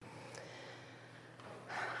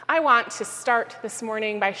I want to start this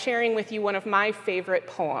morning by sharing with you one of my favorite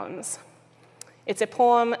poems. It's a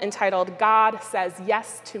poem entitled God Says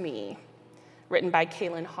Yes to Me, written by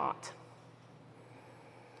Kaylin Haught.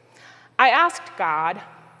 I asked God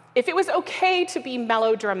if it was okay to be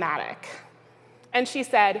melodramatic, and she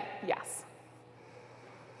said yes.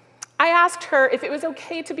 I asked her if it was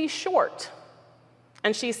okay to be short,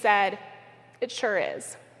 and she said, it sure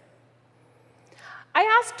is. I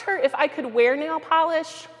asked her if I could wear nail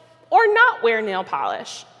polish or not wear nail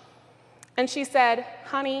polish, and she said,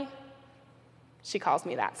 honey, she calls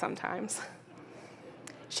me that sometimes.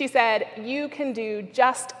 She said, you can do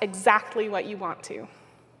just exactly what you want to.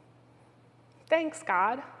 Thanks,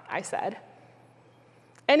 God, I said.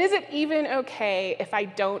 And is it even okay if I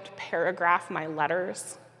don't paragraph my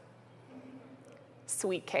letters?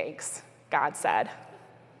 Sweet cakes, God said.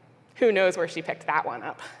 Who knows where she picked that one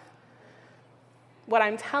up? What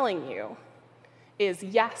I'm telling you is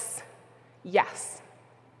yes, yes,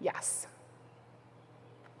 yes.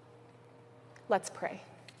 Let's pray.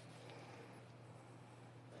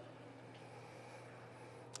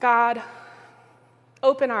 God,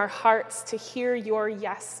 open our hearts to hear your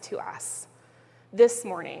yes to us this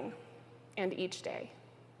morning and each day.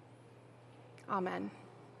 Amen.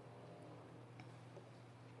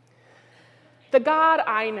 The God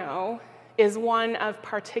I know is one of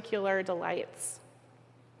particular delights.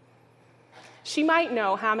 She might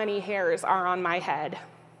know how many hairs are on my head,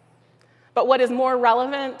 but what is more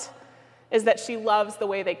relevant is that she loves the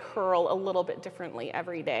way they curl a little bit differently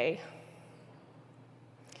every day.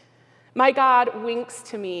 My God winks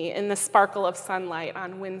to me in the sparkle of sunlight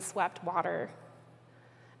on windswept water,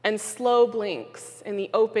 and slow blinks in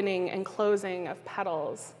the opening and closing of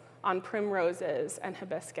petals on primroses and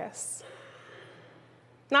hibiscus.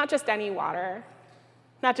 Not just any water,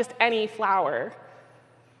 not just any flower,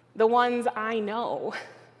 the ones I know,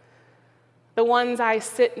 the ones I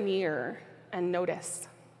sit near and notice.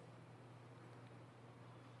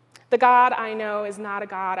 The God I know is not a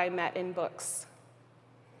God I met in books.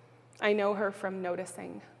 I know her from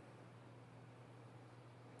noticing.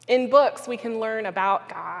 In books, we can learn about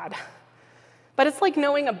God, but it's like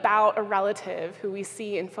knowing about a relative who we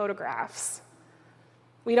see in photographs.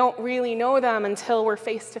 We don't really know them until we're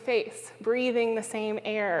face to face, breathing the same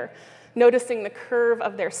air, noticing the curve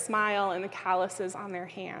of their smile and the calluses on their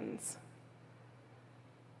hands.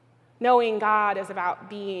 Knowing God is about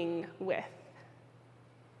being with,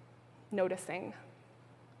 noticing.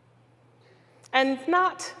 And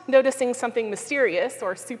not noticing something mysterious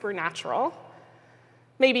or supernatural.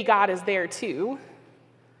 Maybe God is there too,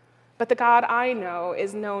 but the God I know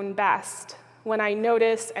is known best when I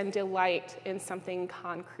notice and delight in something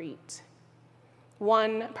concrete,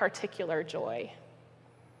 one particular joy.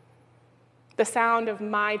 The sound of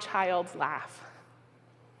my child's laugh.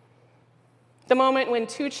 The moment when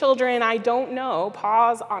two children I don't know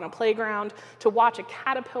pause on a playground to watch a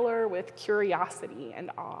caterpillar with curiosity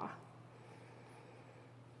and awe.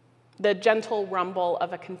 The gentle rumble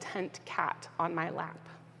of a content cat on my lap.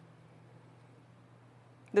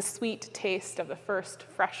 The sweet taste of the first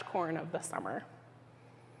fresh corn of the summer.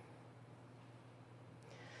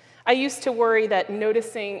 I used to worry that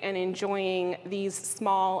noticing and enjoying these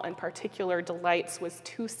small and particular delights was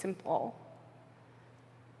too simple.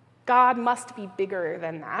 God must be bigger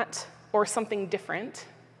than that, or something different.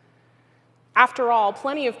 After all,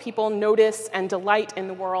 plenty of people notice and delight in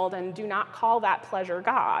the world and do not call that pleasure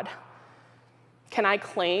God. Can I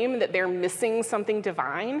claim that they're missing something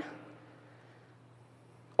divine?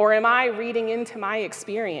 Or am I reading into my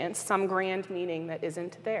experience some grand meaning that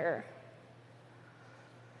isn't there?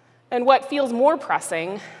 And what feels more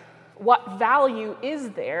pressing, what value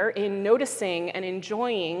is there in noticing and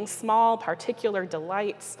enjoying small particular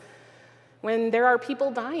delights when there are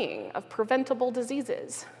people dying of preventable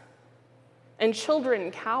diseases and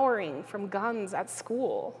children cowering from guns at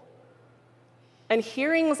school and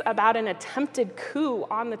hearings about an attempted coup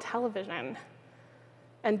on the television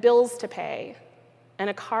and bills to pay and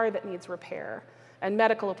a car that needs repair, and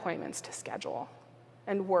medical appointments to schedule,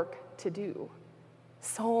 and work to do.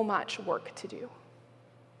 So much work to do.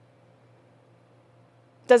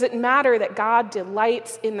 Does it matter that God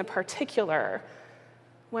delights in the particular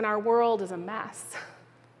when our world is a mess?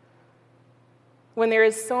 When there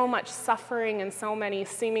is so much suffering and so many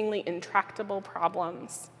seemingly intractable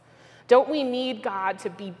problems? Don't we need God to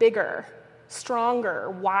be bigger, stronger,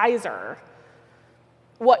 wiser?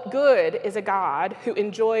 What good is a God who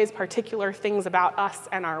enjoys particular things about us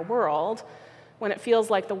and our world when it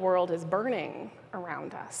feels like the world is burning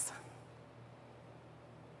around us?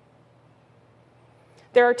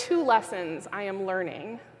 There are two lessons I am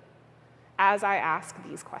learning as I ask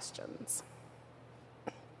these questions.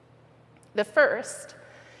 The first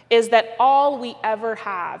is that all we ever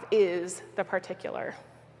have is the particular.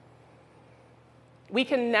 We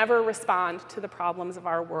can never respond to the problems of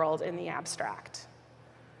our world in the abstract.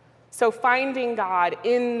 So finding God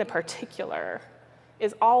in the particular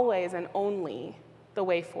is always and only the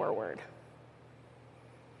way forward.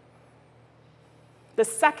 The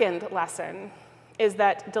second lesson is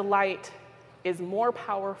that delight is more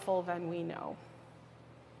powerful than we know.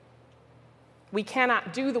 We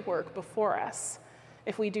cannot do the work before us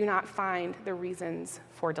if we do not find the reasons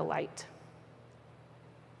for delight.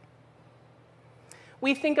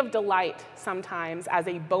 We think of delight sometimes as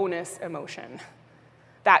a bonus emotion,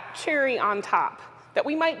 that cherry on top that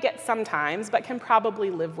we might get sometimes but can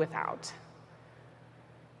probably live without.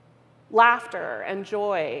 Laughter and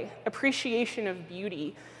joy, appreciation of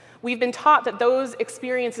beauty, we've been taught that those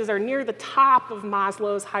experiences are near the top of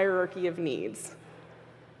Maslow's hierarchy of needs.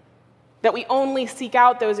 That we only seek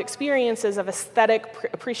out those experiences of aesthetic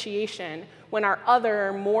appreciation when our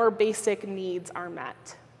other, more basic needs are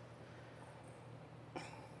met.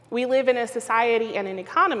 We live in a society and an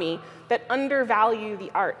economy that undervalue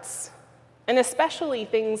the arts, and especially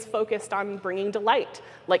things focused on bringing delight,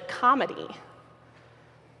 like comedy.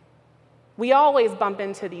 We always bump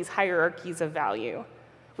into these hierarchies of value.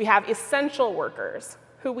 We have essential workers,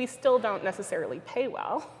 who we still don't necessarily pay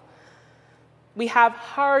well. We have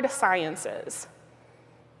hard sciences.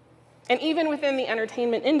 And even within the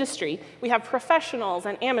entertainment industry, we have professionals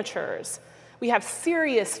and amateurs. We have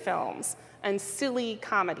serious films and silly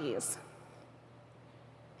comedies.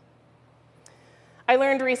 I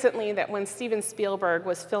learned recently that when Steven Spielberg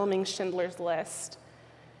was filming Schindler's List,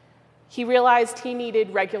 he realized he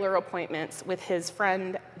needed regular appointments with his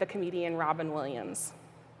friend, the comedian Robin Williams.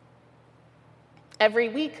 Every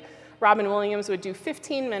week, Robin Williams would do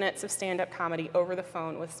 15 minutes of stand-up comedy over the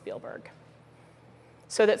phone with Spielberg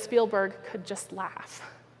so that Spielberg could just laugh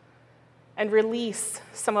and release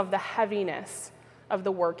some of the heaviness of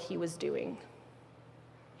the work he was doing.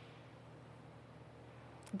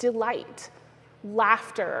 Delight,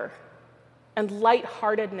 laughter, and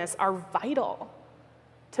lightheartedness are vital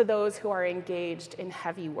to those who are engaged in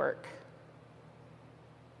heavy work.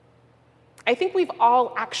 I think we've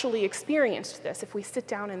all actually experienced this if we sit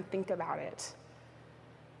down and think about it.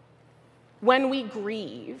 When we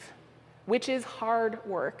grieve, which is hard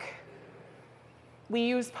work, we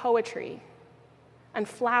use poetry and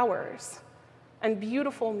flowers and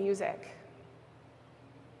beautiful music.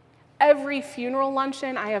 Every funeral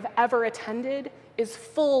luncheon I have ever attended is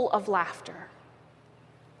full of laughter.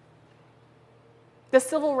 The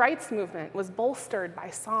civil rights movement was bolstered by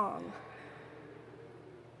song.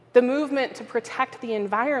 The movement to protect the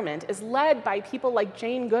environment is led by people like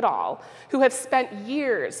Jane Goodall, who have spent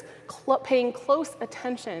years paying close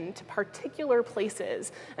attention to particular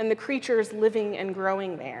places and the creatures living and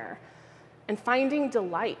growing there, and finding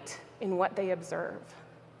delight in what they observe.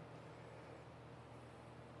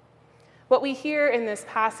 What we hear in this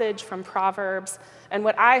passage from Proverbs, and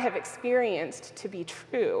what I have experienced to be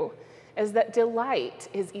true, is that delight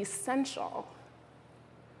is essential.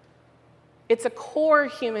 It's a core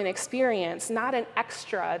human experience, not an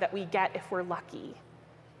extra that we get if we're lucky.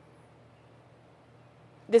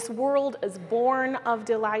 This world is born of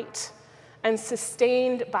delight and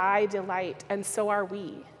sustained by delight, and so are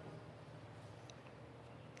we.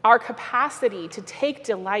 Our capacity to take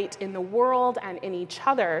delight in the world and in each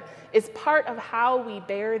other is part of how we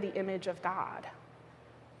bear the image of God.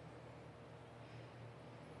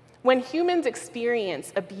 When humans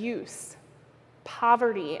experience abuse,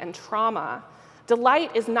 poverty, and trauma,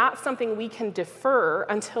 delight is not something we can defer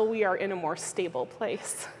until we are in a more stable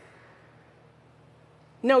place.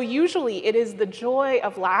 No, usually it is the joy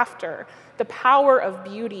of laughter, the power of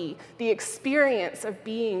beauty, the experience of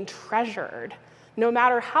being treasured, no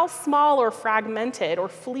matter how small or fragmented or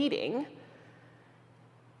fleeting.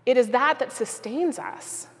 It is that sustains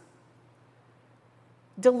us.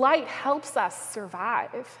 Delight helps us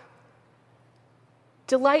survive.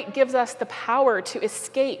 Delight gives us the power to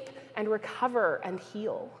escape and recover and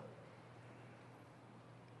heal.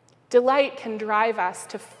 Delight can drive us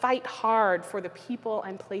to fight hard for the people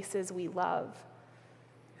and places we love.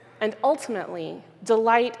 And ultimately,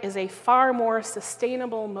 delight is a far more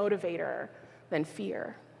sustainable motivator than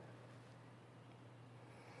fear.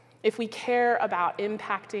 If we care about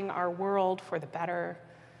impacting our world for the better,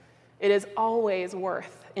 it is always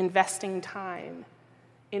worth investing time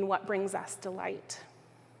in what brings us delight.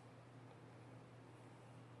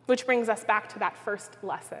 Which brings us back to that first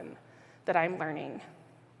lesson that I'm learning.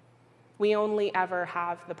 We only ever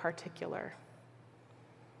have the particular.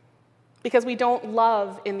 because we don't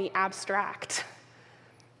love in the abstract.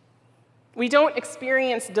 We don't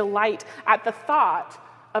experience delight at the thought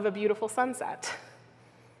of a beautiful sunset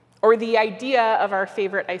or the idea of our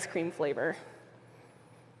favorite ice cream flavor.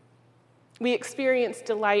 We experience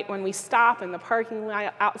delight when we stop in the parking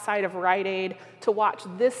lot outside of Rite Aid to watch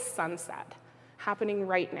this sunset happening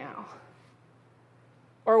right now.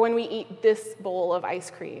 Or when we eat this bowl of ice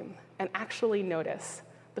cream and actually notice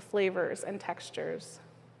the flavors and textures.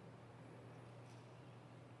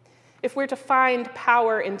 If we're to find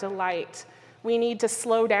power in delight, we need to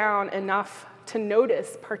slow down enough to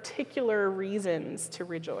notice particular reasons to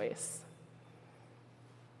rejoice.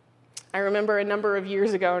 I remember a number of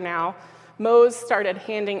years ago now, Moe's started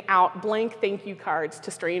handing out blank thank you cards to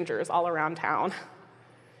strangers all around town,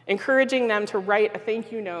 encouraging them to write a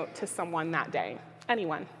thank you note to someone that day,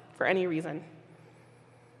 anyone, for any reason.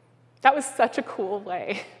 That was such a cool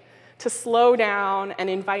way to slow down and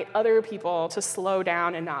invite other people to slow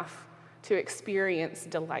down enough to experience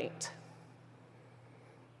delight.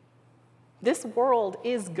 This world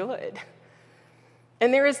is good,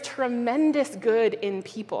 and there is tremendous good in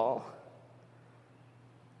people.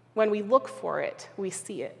 When we look for it, we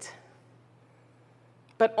see it,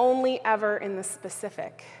 but only ever in the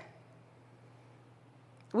specific.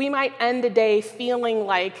 We might end a day feeling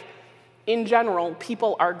like, in general,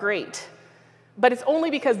 people are great, but it's only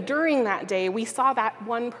because during that day we saw that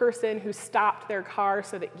one person who stopped their car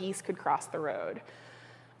so that geese could cross the road,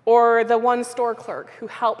 or the one store clerk who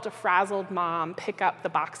helped a frazzled mom pick up the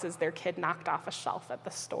boxes their kid knocked off a shelf at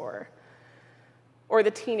the store, or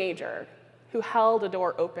the teenager who held a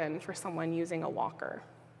door open for someone using a walker.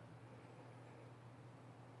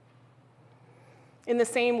 In the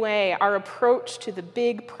same way, our approach to the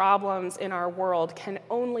big problems in our world can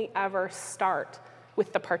only ever start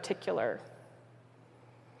with the particular.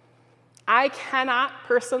 I cannot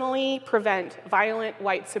personally prevent violent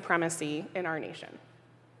white supremacy in our nation.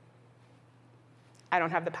 I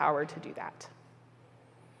don't have the power to do that.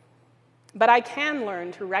 But I can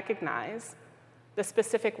learn to recognize the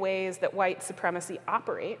specific ways that white supremacy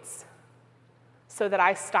operates so that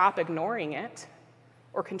I stop ignoring it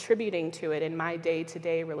or contributing to it in my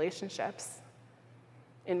day-to-day relationships,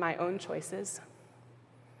 in my own choices.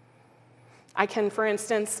 I can, for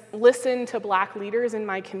instance, listen to Black leaders in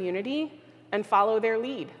my community and follow their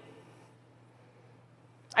lead.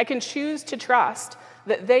 I can choose to trust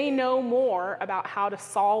that they know more about how to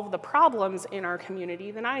solve the problems in our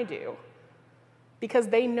community than I do, because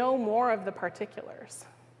they know more of the particulars.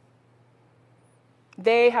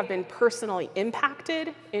 They have been personally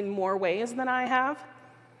impacted in more ways than I have,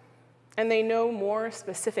 and they know more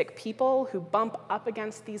specific people who bump up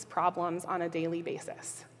against these problems on a daily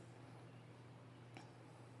basis.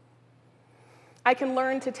 I can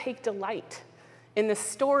learn to take delight in the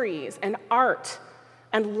stories and art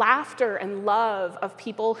and laughter and love of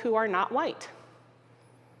people who are not white.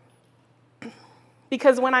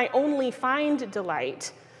 Because when I only find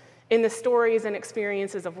delight in the stories and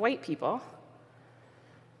experiences of white people,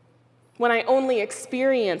 when I only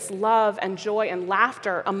experience love and joy and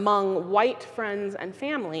laughter among white friends and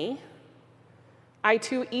family, I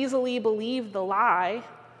too easily believe the lie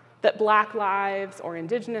that Black lives or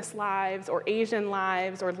Indigenous lives or Asian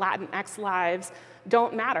lives or Latinx lives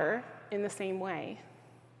don't matter in the same way.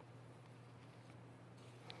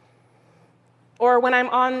 Or when I'm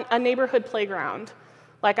on a neighborhood playground,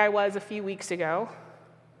 like I was a few weeks ago,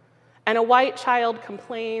 and a white child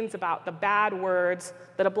complains about the bad words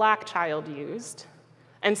that a Black child used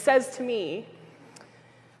and says to me,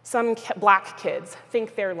 "Some Black kids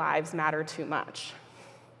think their lives matter too much."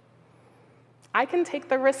 I can take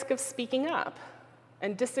the risk of speaking up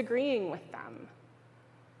and disagreeing with them,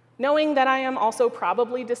 knowing that I am also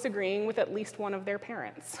probably disagreeing with at least one of their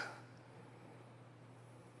parents.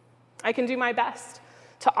 I can do my best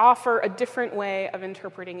to offer a different way of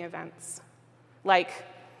interpreting events. Like,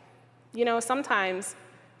 sometimes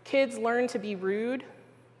kids learn to be rude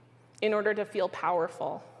in order to feel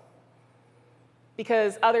powerful,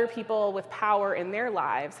 because other people with power in their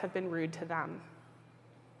lives have been rude to them.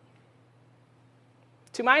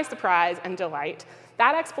 To my surprise and delight,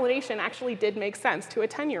 that explanation actually did make sense to a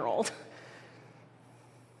 10-year-old.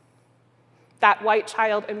 That white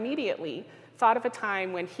child immediately thought of a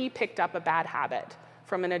time when he picked up a bad habit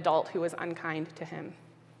from an adult who was unkind to him.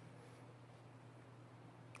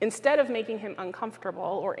 Instead of making him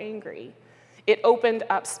uncomfortable or angry, it opened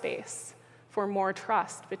up space for more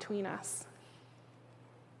trust between us.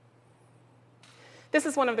 This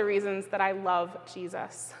is one of the reasons that I love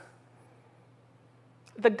Jesus.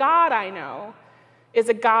 The God I know is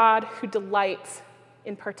a God who delights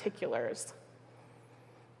in particulars.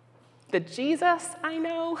 The Jesus I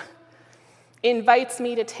know invites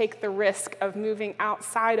me to take the risk of moving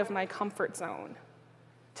outside of my comfort zone,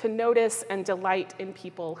 to notice and delight in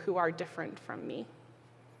people who are different from me.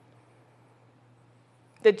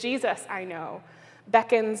 The Jesus I know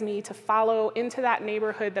beckons me to follow into that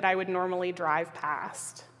neighborhood that I would normally drive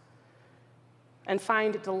past and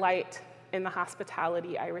find delight in the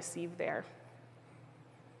hospitality I receive there.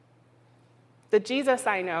 The Jesus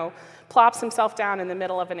I know plops himself down in the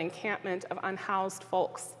middle of an encampment of unhoused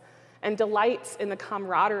folks and delights in the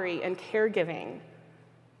camaraderie and caregiving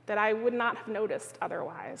that I would not have noticed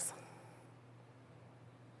otherwise.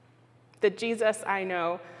 The Jesus I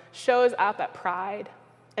know shows up at Pride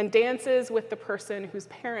and dances with the person whose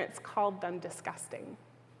parents called them disgusting,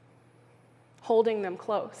 holding them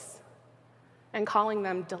close and calling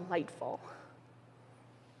them delightful.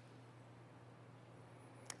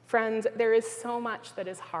 Friends, there is so much that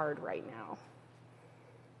is hard right now,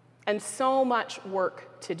 and so much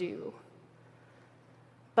work to do.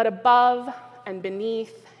 But above and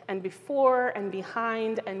beneath and before and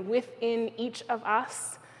behind and within each of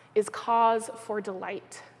us is cause for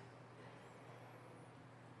delight.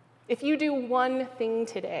 If you do one thing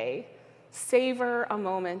today, savor a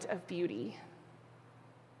moment of beauty.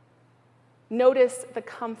 Notice the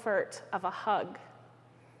comfort of a hug.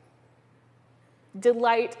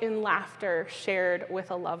 Delight in laughter shared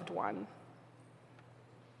with a loved one.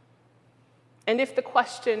 And if the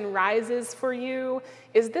question rises for you,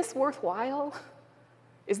 is this worthwhile?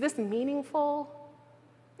 Is this meaningful?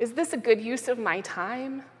 Is this a good use of my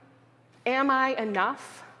time? Am I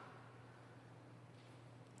enough?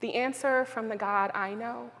 The answer from the God I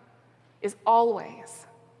know is always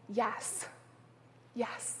yes,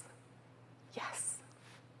 yes, yes.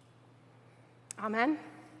 Amen.